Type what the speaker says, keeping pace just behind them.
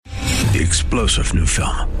the explosive new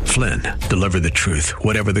film, Flynn, Deliver the Truth,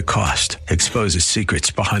 Whatever the Cost, exposes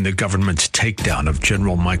secrets behind the government's takedown of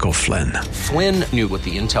General Michael Flynn. Flynn knew what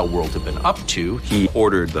the intel world had been up to. He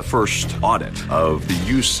ordered the first audit of the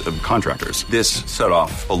use of contractors. This set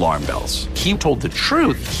off alarm bells. He told the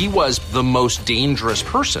truth. He was the most dangerous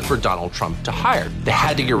person for Donald Trump to hire. They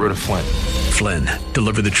had to get rid of Flynn. Flynn,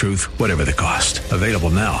 Deliver the Truth, Whatever the Cost. Available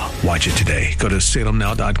now. Watch it today. Go to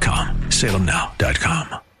salemnow.com.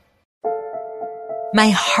 salemnow.com. My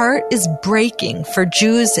heart is breaking for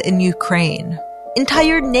Jews in Ukraine.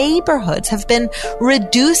 Entire neighborhoods have been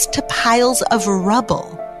reduced to piles of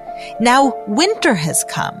rubble. Now winter has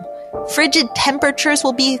come. Frigid temperatures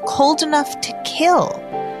will be cold enough to kill.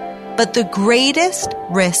 But the greatest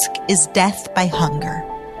risk is death by hunger.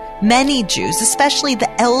 Many Jews, especially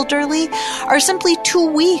the elderly, are simply too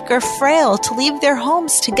weak or frail to leave their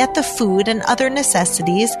homes to get the food and other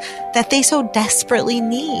necessities that they so desperately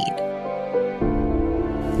need.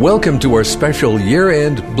 Welcome to our special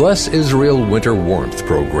year-end Bless Israel Winter Warmth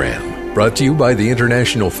program, brought to you by the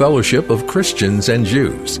International Fellowship of Christians and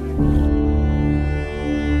Jews.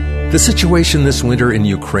 The situation this winter in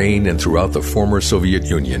Ukraine and throughout the former Soviet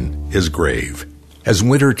Union is grave. As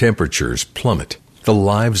winter temperatures plummet, the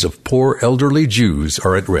lives of poor elderly Jews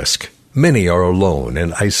are at risk. Many are alone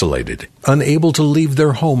and isolated, unable to leave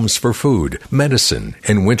their homes for food, medicine,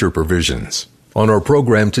 and winter provisions. On our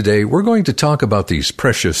program today, we're going to talk about these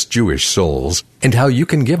precious Jewish souls and how you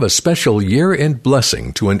can give a special year-end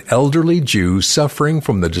blessing to an elderly Jew suffering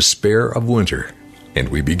from the despair of winter. And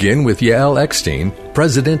we begin with Yael Eckstein,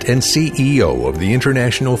 President and CEO of the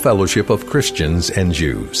International Fellowship of Christians and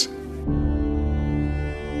Jews.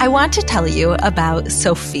 I want to tell you about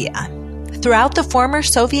Sophia. Throughout the former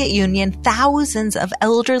Soviet Union, thousands of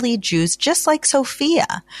elderly Jews, just like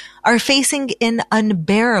Sophia, are facing an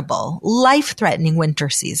unbearable, life-threatening winter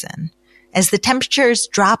season. As the temperatures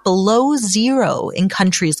drop below zero in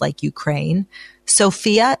countries like Ukraine,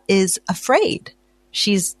 Sophia is afraid.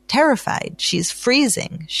 She's terrified. She's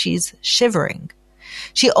freezing. She's shivering.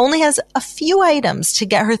 She only has a few items to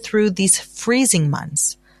get her through these freezing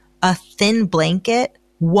months: a thin blanket,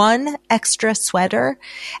 one extra sweater,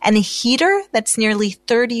 and a heater that's nearly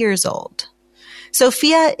 30 years old.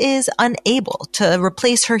 Sophia is unable to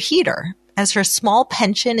replace her heater as her small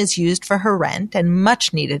pension is used for her rent and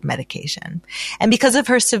much-needed medication. And because of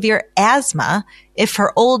her severe asthma, if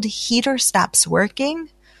her old heater stops working,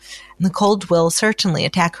 the cold will certainly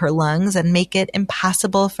attack her lungs and make it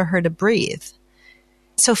impossible for her to breathe.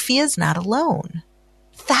 Sophia's not alone.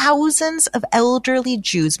 Thousands of elderly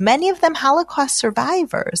Jews, many of them Holocaust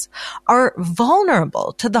survivors, are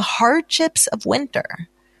vulnerable to the hardships of winter.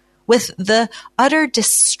 With the utter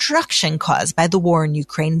destruction caused by the war in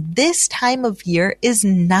Ukraine, this time of year is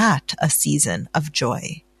not a season of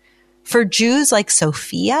joy. For Jews like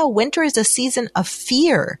Sophia, winter is a season of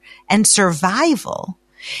fear and survival.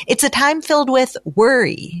 It's a time filled with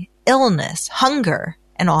worry, illness, hunger,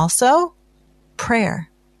 and also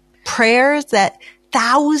prayer. Prayers that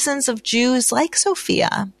thousands of Jews like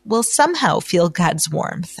Sophia will somehow feel God's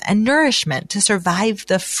warmth and nourishment to survive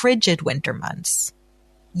the frigid winter months.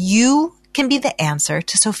 You can be the answer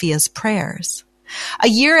to Sophia's prayers. A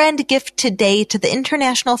year-end gift today to the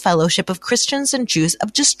International Fellowship of Christians and Jews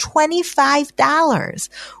of just $25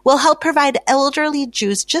 will help provide elderly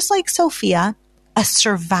Jews just like Sophia a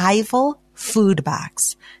survival food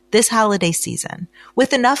box this holiday season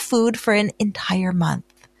with enough food for an entire month.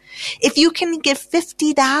 If you can give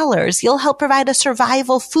 $50, you'll help provide a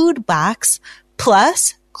survival food box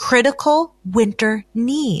plus critical winter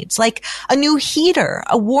needs like a new heater,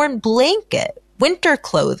 a warm blanket, winter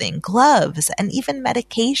clothing, gloves, and even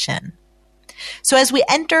medication. So as we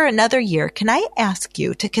enter another year, can I ask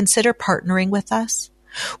you to consider partnering with us?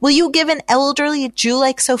 Will you give an elderly Jew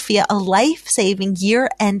like Sophia a life-saving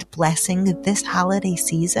year-end blessing this holiday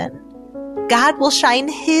season? God will shine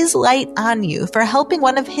His light on you for helping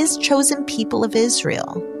one of His chosen people of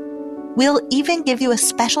Israel. We'll even give you a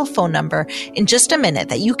special phone number in just a minute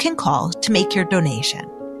that you can call to make your donation.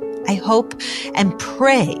 I hope and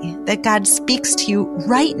pray that God speaks to you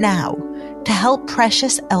right now to help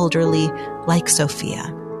precious elderly like Sophia.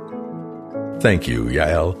 Thank you,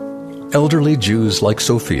 Yael. Elderly Jews like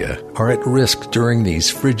Sophia are at risk during these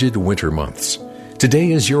frigid winter months.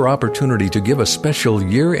 Today is your opportunity to give a special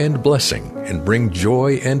year-end blessing and bring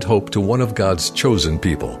joy and hope to one of God's chosen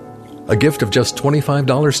people. A gift of just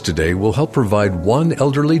 $25 today will help provide one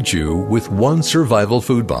elderly Jew with one survival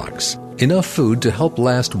food box, enough food to help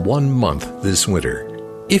last 1 month this winter.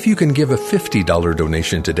 If you can give a $50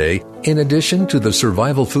 donation today, in addition to the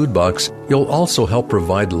survival food box, you'll also help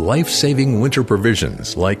provide life-saving winter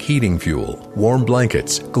provisions like heating fuel, warm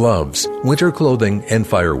blankets, gloves, winter clothing, and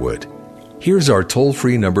firewood. Here's our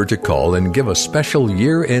toll-free number to call and give a special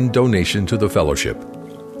year-end donation to the fellowship.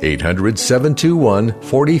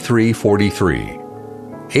 800-721-4343.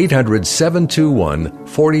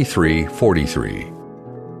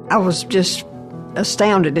 800-721-4343. I was just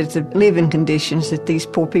astounded at the living conditions that these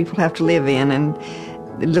poor people have to live in, and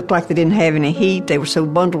it looked like they didn't have any heat. They were so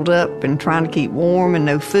bundled up and trying to keep warm and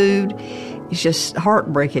no food. It's just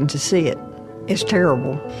heartbreaking to see it. It's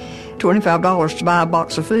terrible. $25 to buy a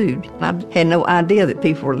box of food. I had no idea that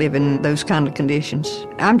people were living in those kind of conditions.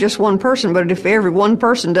 I'm just one person, but if every one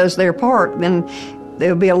person does their part, then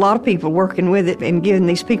there'll be a lot of people working with it and giving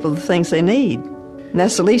these people the things they need. And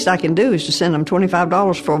that's the least I can do, is to send them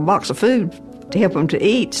 $25 for a box of food to help them to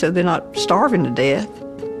eat so they're not starving to death.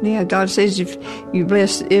 Yeah, God says if you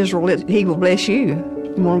bless Israel, He will bless you.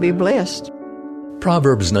 You want to be blessed.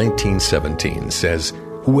 Proverbs 19:17 says,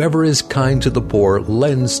 "Whoever is kind to the poor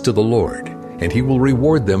lends to the Lord, and He will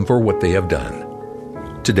reward them for what they have done."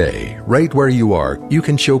 Today, right where you are, you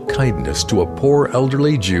can show kindness to a poor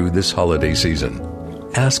elderly Jew this holiday season.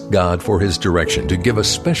 Ask God for His direction to give a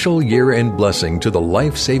special year-end blessing to the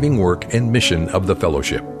life-saving work and mission of the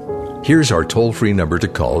fellowship. Here's our toll-free number to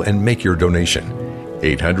call and make your donation.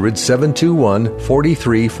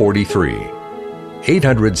 800-721-4343.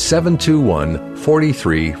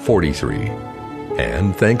 800-721-4343.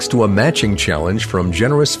 And thanks to a matching challenge from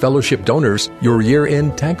generous fellowship donors, your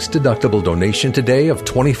year-end tax-deductible donation today of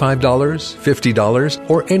 $25, $50,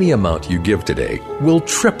 or any amount you give today will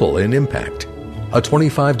triple in impact. A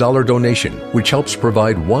 $25 donation, which helps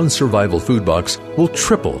provide one survival food box, will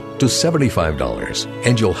triple to $75,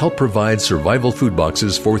 and you'll help provide survival food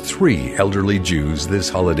boxes for 3 elderly Jews this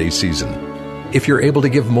holiday season. If you're able to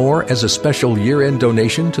give more as a special year-end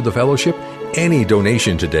donation to the fellowship, any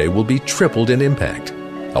donation today will be tripled in impact.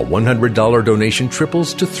 A $100 donation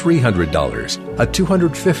triples to $300. A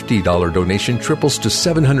 $250 donation triples to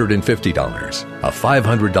 $750. A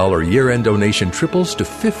 $500 year-end donation triples to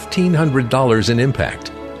 $1,500 in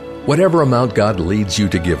impact. Whatever amount God leads you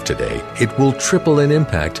to give today, it will triple in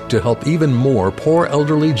impact to help even more poor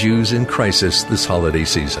elderly Jews in crisis this holiday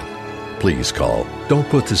season. Please call. Don't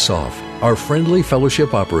put this off. Our friendly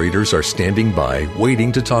fellowship operators are standing by,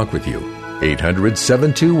 waiting to talk with you.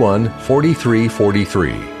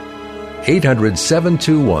 800-721-4343.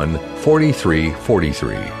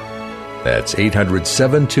 800-721-4343. That's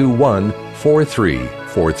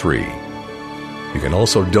 800-721-4343. You can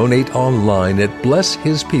also donate online at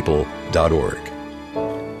blesshispeople.org.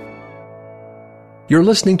 You're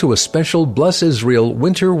listening to a special Bless Israel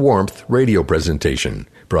Winter Warmth radio presentation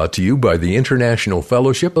brought to you by the International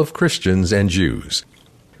Fellowship of Christians and Jews.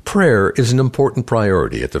 Prayer is an important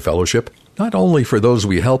priority at the fellowship, not only for those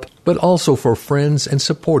we help, but also for friends and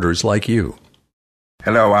supporters like you.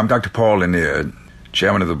 Hello, I'm Dr. Paul Lanier,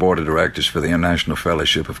 Chairman of the Board of Directors for the International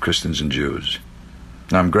Fellowship of Christians and Jews.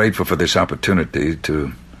 And I'm grateful for this opportunity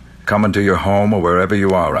to come into your home or wherever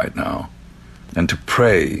you are right now and to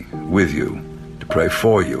pray with you, to pray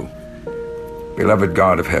for you. Beloved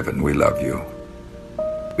God of heaven, we love you.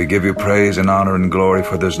 We give you praise and honor and glory,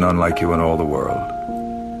 for there's none like you in all the world.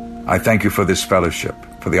 I thank you for this fellowship,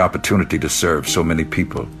 for the opportunity to serve so many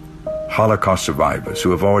people, Holocaust survivors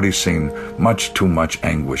who have already seen much too much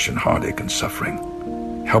anguish and heartache and suffering.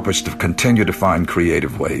 Help us to continue to find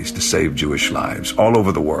creative ways to save Jewish lives all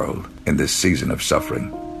over the world in this season of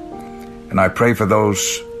suffering. And I pray for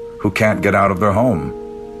those who can't get out of their home.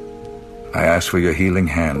 I ask for your healing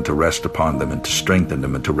hand to rest upon them and to strengthen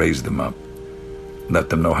them and to raise them up.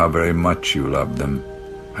 Let them know how very much you love them.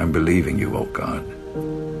 I'm believing you, oh God.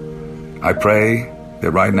 I pray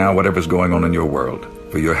that right now, whatever's going on in your world,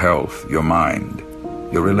 for your health, your mind,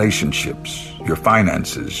 your relationships, your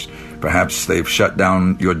finances, perhaps they've shut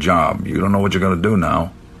down your job. You don't know what you're going to do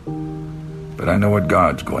now. But I know what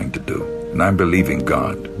God's going to do. And I'm believing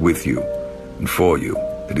God with you and for you,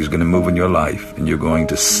 that He's going to move in your life, and you're going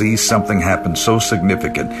to see something happen so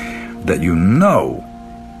significant that you know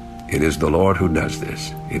it is the Lord who does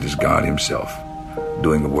this. It is God Himself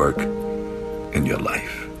doing the work in your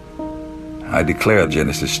life. I declare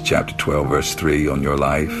Genesis chapter 12, verse 3 on your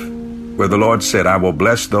life, where the Lord said, I will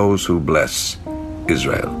bless those who bless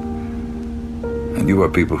Israel. And you are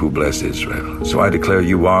people who bless Israel. So I declare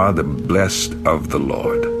you are the blessed of the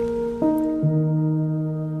Lord.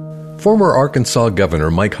 Former Arkansas Governor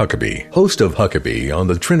Mike Huckabee, host of Huckabee on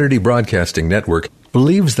the Trinity Broadcasting Network,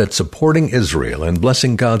 believes that supporting Israel and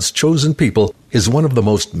blessing God's chosen people is one of the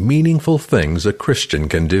most meaningful things a Christian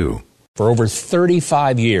can do. For over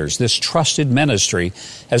 35 years, this trusted ministry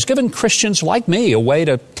has given Christians like me a way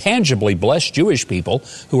to tangibly bless Jewish people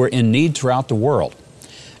who are in need throughout the world.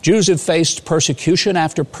 Jews have faced persecution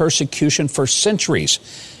after persecution for centuries.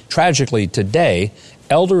 Tragically, today,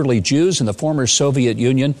 elderly Jews in the former Soviet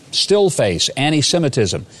Union still face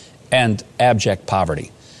anti-Semitism and abject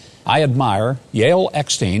poverty. I admire Yael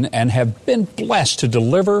Eckstein and have been blessed to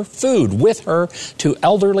deliver food with her to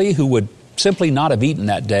elderly who would simply not have eaten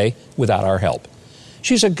that day without our help.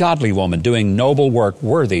 She's a godly woman doing noble work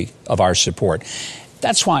worthy of our support.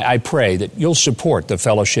 That's why I pray that you'll support the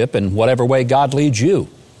fellowship in whatever way God leads you.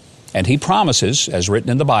 And he promises, as written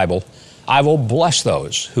in the Bible, I will bless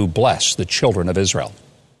those who bless the children of Israel.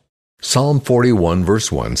 Psalm 41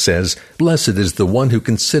 verse 1 says, "Blessed is the one who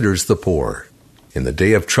considers the poor. In the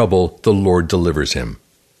day of trouble, the Lord delivers him."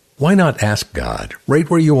 Why not ask God, right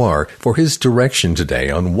where you are, for his direction today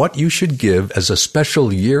on what you should give as a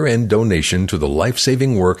special year-end donation to the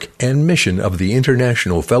life-saving work and mission of the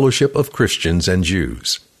International Fellowship of Christians and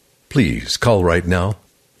Jews? Please call right now.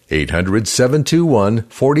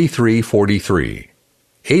 800-721-4343.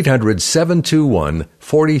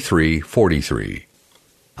 800-721-4343.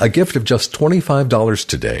 A gift of just $25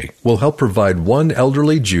 today will help provide one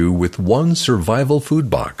elderly Jew with one survival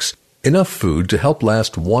food box, enough food to help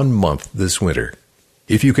last 1 month this winter.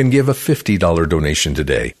 If you can give a $50 donation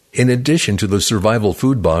today, in addition to the survival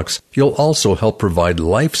food box, you'll also help provide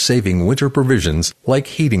life-saving winter provisions like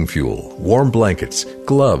heating fuel, warm blankets,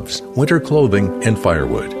 gloves, winter clothing, and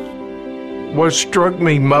firewood. What struck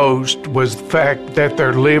me most was the fact that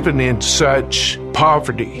they're living in such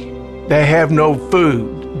poverty. They have no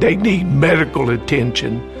food. They need medical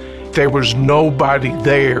attention. There was nobody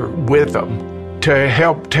there with them to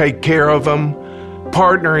help take care of them.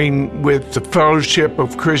 Partnering with the Fellowship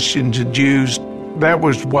of Christians and Jews, that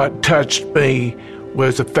was what touched me,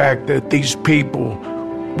 was the fact that these people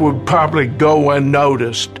would probably go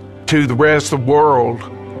unnoticed to the rest of the world,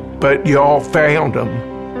 but y'all found them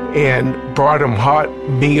and brought them hot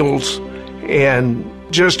meals, and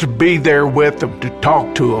just to be there with them, to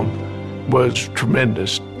talk to them, was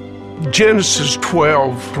tremendous. Genesis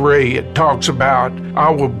 12:3, it talks about, I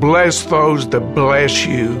will bless those that bless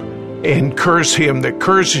you and curse him that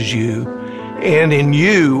curses you, and in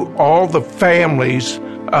you all the families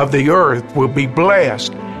of the earth will be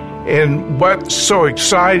blessed. And what's so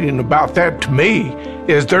exciting about that to me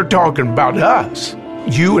is they're talking about us.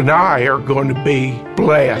 You and I are going to be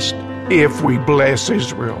blessed if we bless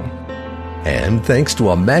Israel. And thanks to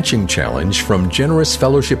a matching challenge from generous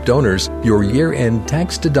fellowship donors, your year-end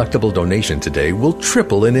tax-deductible donation today will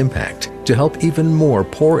triple in impact to help even more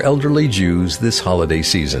poor elderly Jews this holiday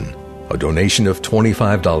season. A donation of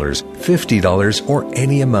 $25, $50, or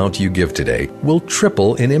any amount you give today will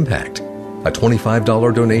triple in impact. A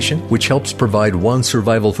 $25 donation, which helps provide one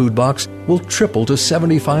survival food box, will triple to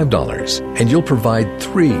 $75, and you'll provide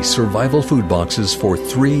 3 survival food boxes for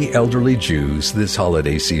 3 elderly Jews this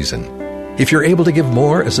holiday season. If you're able to give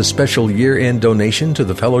more as a special year-end donation to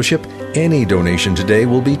the fellowship, any donation today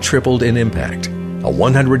will be tripled in impact. A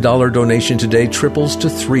 $100 donation today triples to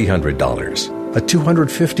 $300. A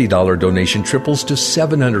 $250 donation triples to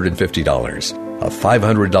 $750. A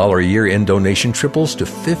 $500 year-end donation triples to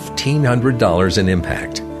 $1,500 in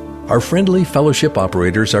impact. Our friendly fellowship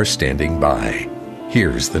operators are standing by.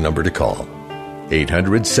 Here's the number to call.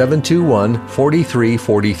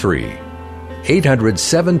 800-721-4343.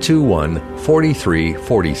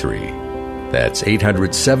 800-721-4343. That's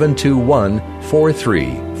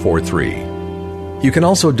 800-721-4343. You can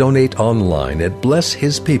also donate online at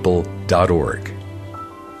blesshispeople.org.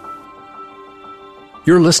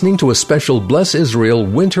 You're listening to a special Bless Israel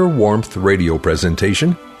Winter Warmth radio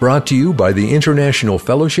presentation brought to you by the International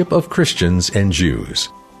Fellowship of Christians and Jews.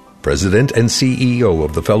 President and CEO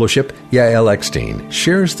of the Fellowship, Yael Eckstein,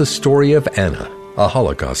 shares the story of Anna, a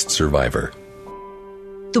Holocaust survivor.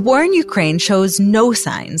 The war in Ukraine shows no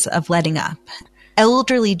signs of letting up.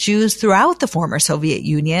 Elderly Jews throughout the former Soviet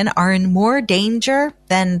Union are in more danger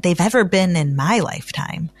than they've ever been in my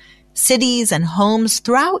lifetime. Cities and homes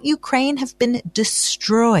throughout Ukraine have been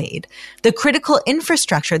destroyed. The critical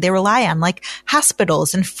infrastructure they rely on, like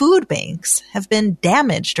hospitals and food banks, have been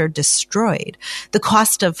damaged or destroyed. The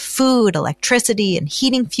cost of food, electricity, and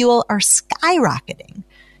heating fuel are skyrocketing.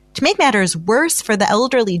 To make matters worse for the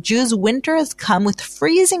elderly Jews, winter has come with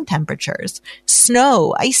freezing temperatures,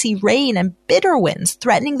 snow, icy rain, and bitter winds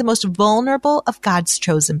threatening the most vulnerable of God's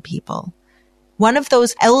chosen people. One of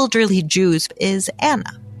those elderly Jews is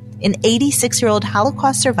Anna, an 86-year-old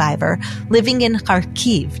Holocaust survivor living in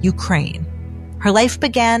Kharkiv, Ukraine. Her life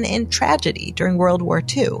began in tragedy during World War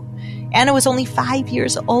II. Anna was only 5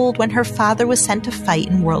 years old when her father was sent to fight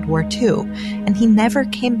in World War II, and he never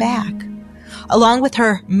came back. Along with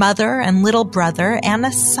her mother and little brother,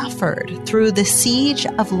 Anna suffered through the siege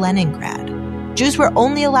of Leningrad. Jews were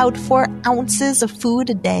only allowed 4 ounces of food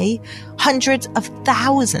a day. Hundreds of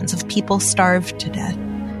thousands of people starved to death.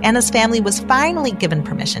 Anna's family was finally given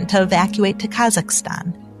permission to evacuate to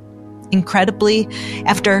Kazakhstan. Incredibly,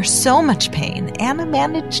 after so much pain, Anna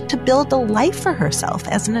managed to build a life for herself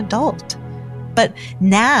as an adult. But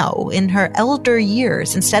now, in her elder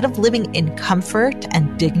years, instead of living in comfort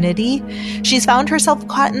and dignity, she's found herself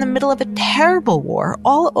caught in the middle of a terrible war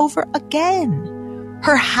all over again.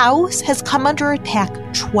 Her house has come under attack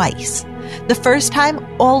twice. The first time,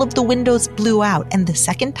 all of the windows blew out, and the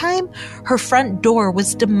second time, her front door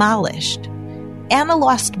was demolished. Anna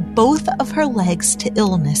lost both of her legs to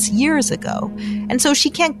illness years ago, and so she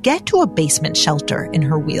can't get to a basement shelter in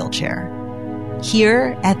her wheelchair.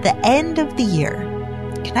 Here, at the end of the year,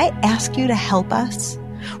 can I ask you to help us?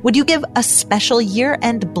 Would you give a special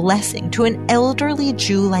year-end blessing to an elderly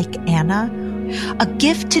Jew like Anna? A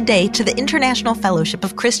gift today to the International Fellowship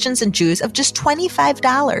of Christians and Jews of just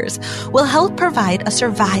 $25 will help provide a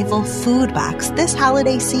survival food box this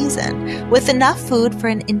holiday season with enough food for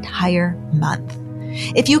an entire month.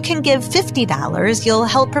 If you can give $50, you'll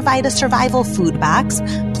help provide a survival food box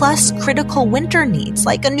plus critical winter needs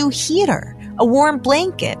like a new heater, a warm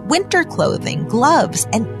blanket, winter clothing, gloves,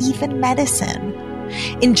 and even medicine.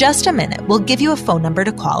 In just a minute, we'll give you a phone number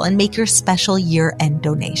to call and make your special year-end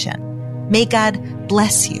donation. May God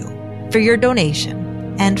bless you for your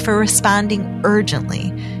donation and for responding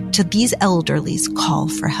urgently to these elderly's call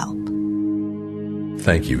for help.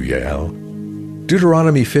 Thank you, Yael.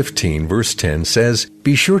 Deuteronomy 15, verse 10 says,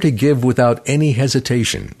 "Be sure to give without any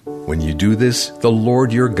hesitation. When you do this, the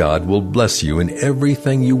Lord your God will bless you in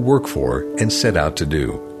everything you work for and set out to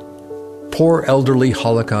do." Poor elderly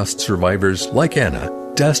Holocaust survivors like Anna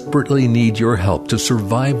desperately need your help to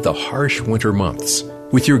survive the harsh winter months.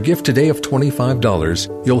 With your gift today of $25,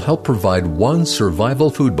 you'll help provide 1 survival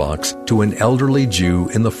food box to an elderly Jew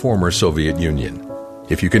in the former Soviet Union.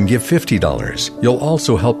 If you can give $50, you'll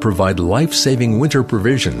also help provide life-saving winter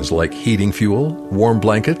provisions like heating fuel, warm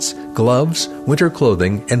blankets, gloves, winter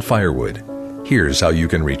clothing, and firewood. Here's how you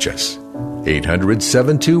can reach us.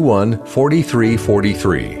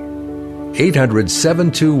 800-721-4343.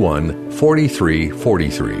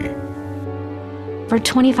 800-721-4343. For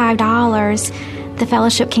 $25, the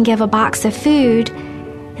fellowship can give a box of food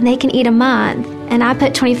and they can eat a month. And I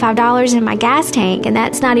put $25 in my gas tank, and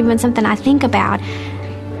that's not even something I think about.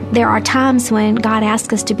 There are times when God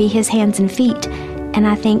asks us to be His hands and feet. And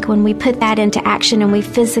I think when we put that into action and we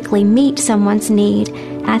physically meet someone's need,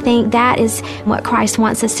 I think that is what Christ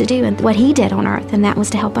wants us to do and what He did on earth, and that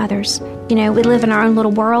was to help others. You know, we live in our own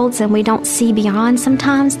little worlds and we don't see beyond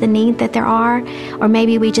sometimes the need that there are, or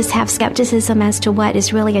maybe we just have skepticism as to what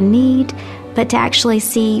is really a need. But to actually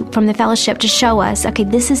see from the fellowship to show us, okay,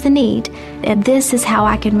 this is the need, and this is how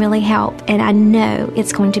I can really help. And I know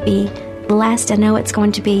it's going to be blessed. I know it's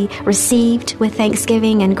going to be received with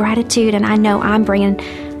thanksgiving and gratitude, and I know I'm bringing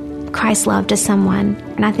Christ's love to someone.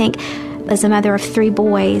 And I think as a mother of 3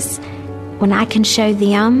 boys, when I can show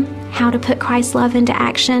them how to put Christ's love into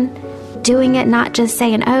action, doing it, not just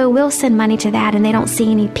saying, oh, we'll send money to that, and they don't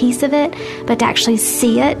see any piece of it, but to actually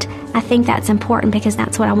see it, I think that's important because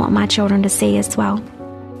that's what I want my children to see as well.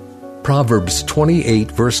 Proverbs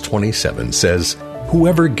 28, verse 27 says,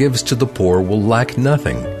 "Whoever gives to the poor will lack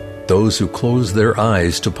nothing. Those who close their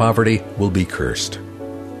eyes to poverty will be cursed."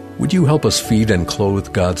 Would you help us feed and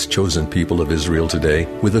clothe God's chosen people of Israel today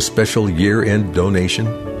with a special year-end donation?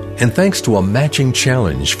 And thanks to a matching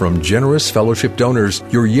challenge from generous fellowship donors,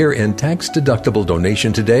 your year-end tax-deductible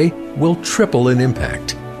donation today will triple in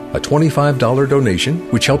impact. A $25 donation,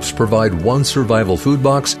 which helps provide 1 survival food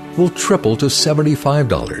box, will triple to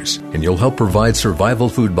 $75, and you'll help provide survival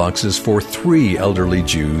food boxes for 3 elderly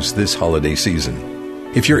Jews this holiday season.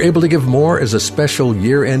 If you're able to give more as a special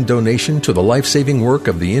year-end donation to the life-saving work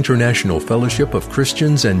of the International Fellowship of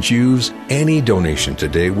Christians and Jews, any donation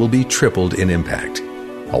today will be tripled in impact.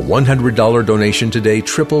 A $100 donation today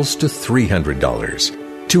triples to $300.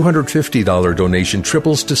 $250 donation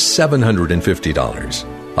triples to $750.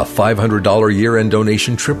 A $500 year-end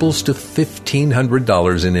donation triples to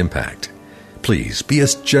 $1,500 in impact. Please be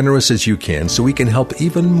as generous as you can so we can help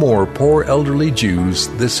even more poor elderly Jews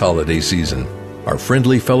this holiday season. Our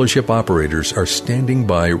friendly fellowship operators are standing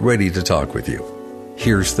by ready to talk with you.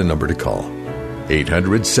 Here's the number to call.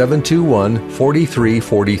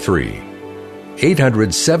 800-721-4343.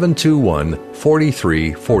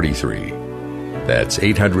 800-721-4343. That's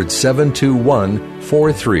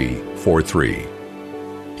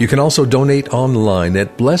 800-721-4343. You can also donate online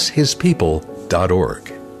at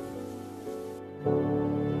blesshispeople.org.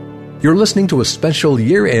 You're listening to a special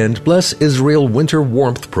year-end Bless Israel Winter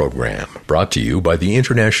Warmth program brought to you by the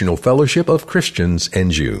International Fellowship of Christians and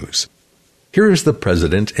Jews. Here is the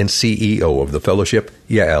president and CEO of the fellowship,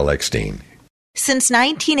 Yael Eckstein. Since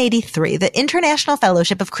 1983, the International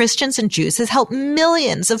Fellowship of Christians and Jews has helped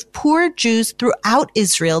millions of poor Jews throughout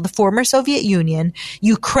Israel, the former Soviet Union,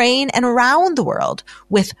 Ukraine, and around the world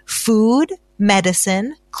with food,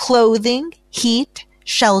 medicine, clothing, heat,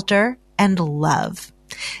 shelter, and love.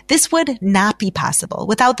 This would not be possible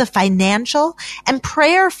without the financial and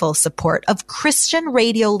prayerful support of Christian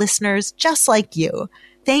radio listeners just like you.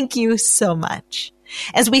 Thank you so much.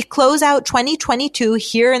 As we close out 2022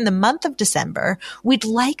 here in the month of December, we'd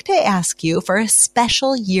like to ask you for a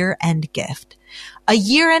special year-end gift, a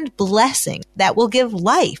year-end blessing that will give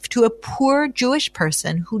life to a poor Jewish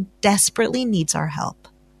person who desperately needs our help.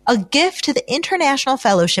 A gift to the International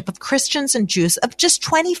Fellowship of Christians and Jews of just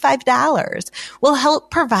 $25 will help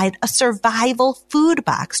provide a survival food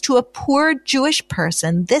box to a poor Jewish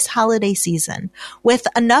person this holiday season with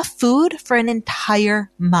enough food for an entire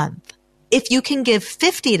month. If you can give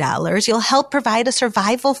 $50, you'll help provide a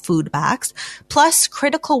survival food box, plus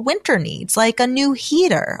critical winter needs like a new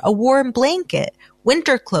heater, a warm blanket,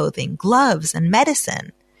 winter clothing, gloves, and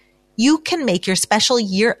medicine. You can make your special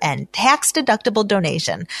year-end tax-deductible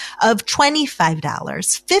donation of $25,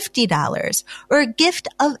 $50, or a gift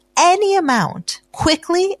of any amount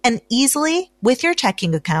quickly and easily with your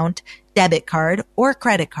checking account, debit card, or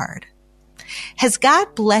credit card. Has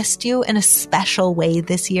God blessed you in a special way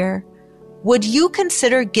this year? Would you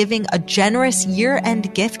consider giving a generous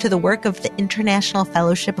year-end gift to the work of the International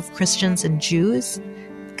Fellowship of Christians and Jews?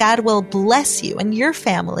 God will bless you and your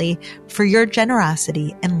family for your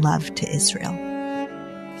generosity and love to Israel.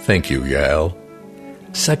 Thank you, Yael.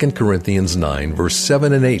 2 Corinthians 9, verse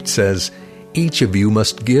 7 and 8 says, "Each of you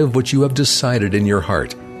must give what you have decided in your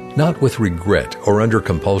heart, not with regret or under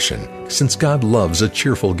compulsion, since God loves a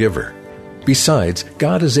cheerful giver. Besides,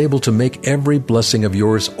 God is able to make every blessing of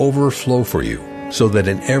yours overflow for you, so that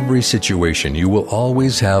in every situation you will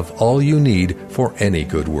always have all you need for any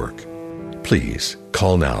good work." Please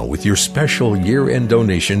call now with your special year-end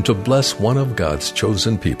donation to bless one of God's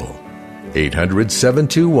chosen people.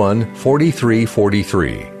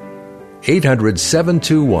 800-721-4343.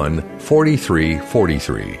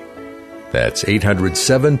 800-721-4343. That's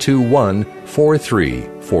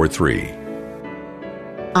 800-721-4343.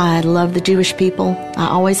 I love the Jewish people. I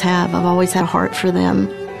always have. I've always had a heart for them.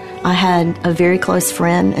 I had a very close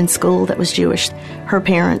friend in school that was Jewish. Her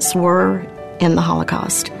parents were in the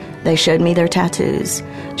Holocaust. They showed me their tattoos.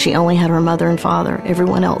 She only had her mother and father.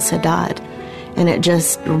 Everyone else had died. And it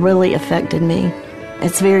just really affected me.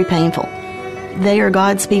 It's very painful. They are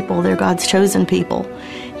God's people. They're God's chosen people.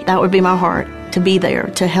 That would be my heart, to be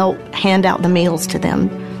there, to help hand out the meals to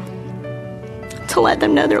them, to let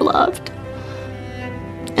them know they're loved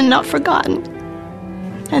and not forgotten,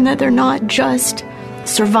 and that they're not just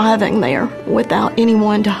surviving there without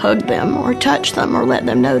anyone to hug them or touch them or let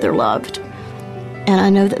them know they're loved. And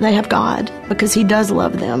I know that they have God, because He does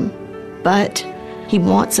love them, but He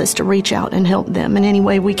wants us to reach out and help them in any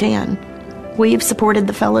way we can. We've supported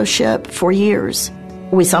the fellowship for years.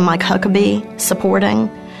 We saw Mike Huckabee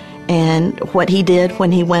supporting, and what he did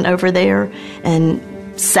when he went over there and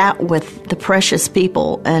sat with the precious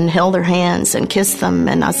people and held their hands and kissed them,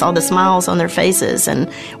 and I saw the smiles on their faces, and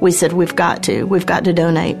we said, we've got to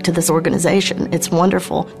donate to this organization. It's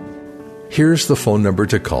wonderful. Here's the phone number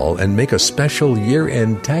to call and make a special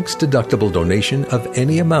year-end tax-deductible donation of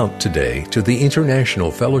any amount today to the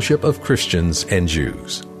International Fellowship of Christians and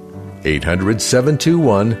Jews.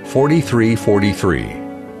 800-721-4343.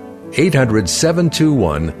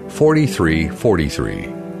 800-721-4343.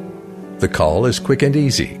 The call is quick and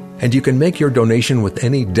easy, and you can make your donation with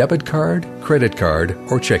any debit card, credit card,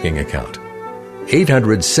 or checking account.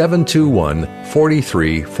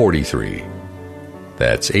 800-721-4343.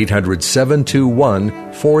 That's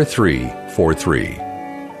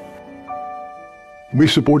 800-721-4343. We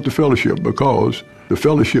support the fellowship because the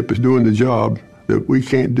fellowship is doing the job that we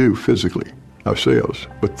can't do physically ourselves,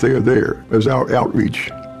 but they're there as our outreach.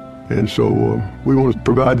 And so we want to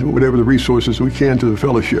provide whatever the resources we can to the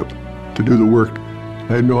fellowship to do the work.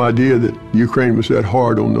 I had no idea that Ukraine was that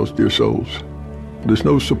hard on those dear souls. There's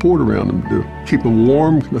no support around them to keep them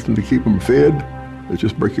warm, nothing to keep them fed. It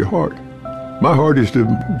just breaks your heart. My heart is to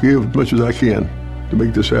give as much as I can to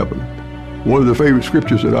make this happen. One of the favorite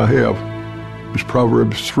scriptures that I have is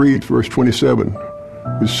Proverbs 3, verse 27,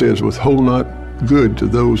 which says, "Withhold not good to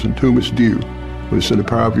those in whom it's due, when it's in the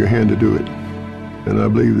power of your hand to do it." And I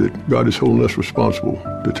believe that God is holding us responsible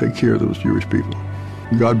to take care of those Jewish people.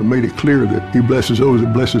 God made it clear that he blesses those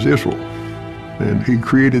that blesses Israel. And he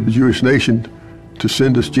created the Jewish nation to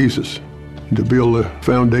send us Jesus and to build a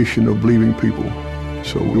foundation of believing people.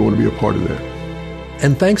 So we want to be a part of that.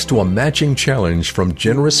 And thanks to a matching challenge from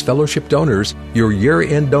generous fellowship donors, your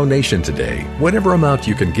year-end donation today, whatever amount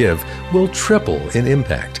you can give, will triple in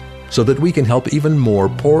impact so that we can help even more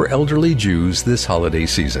poor elderly Jews this holiday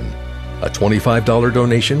season. A $25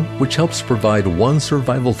 donation, which helps provide one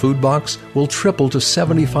survival food box, will triple to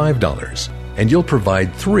 $75. And you'll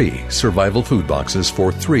provide 3 survival food boxes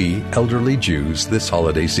for 3 elderly Jews this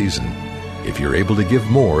holiday season. If you're able to give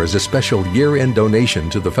more as a special year-end donation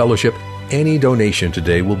to the fellowship, any donation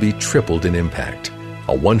today will be tripled in impact.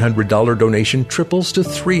 A $100 donation triples to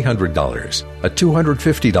 $300. A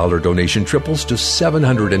 $250 donation triples to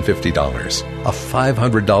 $750. A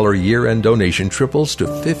 $500 year-end donation triples to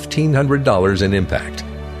 $1,500 in impact.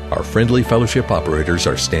 Our friendly fellowship operators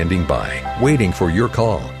are standing by, waiting for your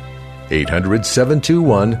call.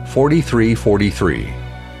 800-721-4343.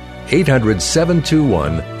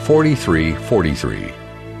 800-721-4343.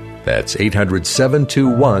 That's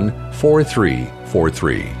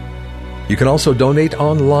 800-721-4343. You can also donate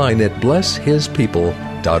online at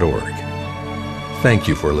blesshispeople.org. Thank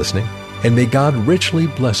you for listening, and may God richly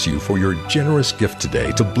bless you for your generous gift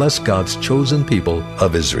today to bless God's chosen people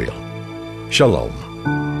of Israel. Shalom.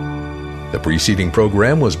 The preceding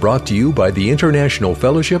program was brought to you by the International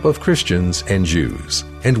Fellowship of Christians and Jews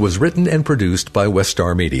and was written and produced by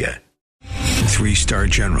Westar Media. 3-star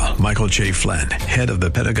General Michael J. Flynn, head of the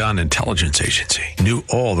Pentagon Intelligence Agency, knew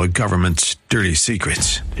all the government's dirty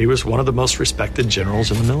secrets. He was one of the most respected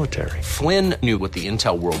generals in the military. Flynn knew what the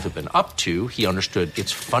intel world had been up to. He understood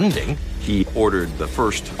its funding. He ordered the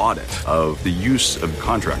first audit of the use of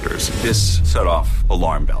contractors. This set off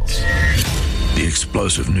alarm bells. The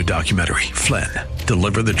explosive new documentary, Flynn,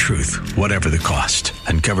 Deliver the Truth, Whatever the Cost,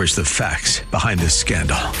 uncovers the facts behind this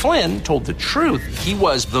scandal. Flynn told the truth. He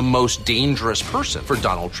was the most dangerous person for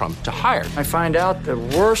Donald Trump to hire. I find out the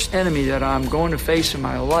worst enemy that I'm going to face in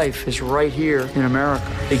my life is right here in America.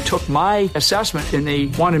 They took my assessment and they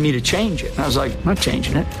wanted me to change it. And I was like, I'm not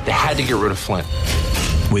changing it. They had to get rid of Flynn.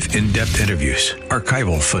 With in-depth interviews,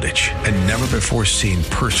 archival footage, and never-before-seen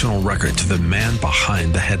personal records of the man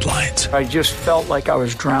behind the headlines. I just felt like I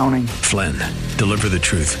was drowning. Flynn, Deliver the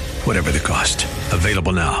Truth, Whatever the Cost.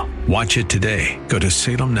 Available now. Watch it today. Go to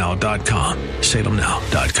salemnow.com.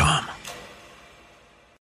 salemnow.com.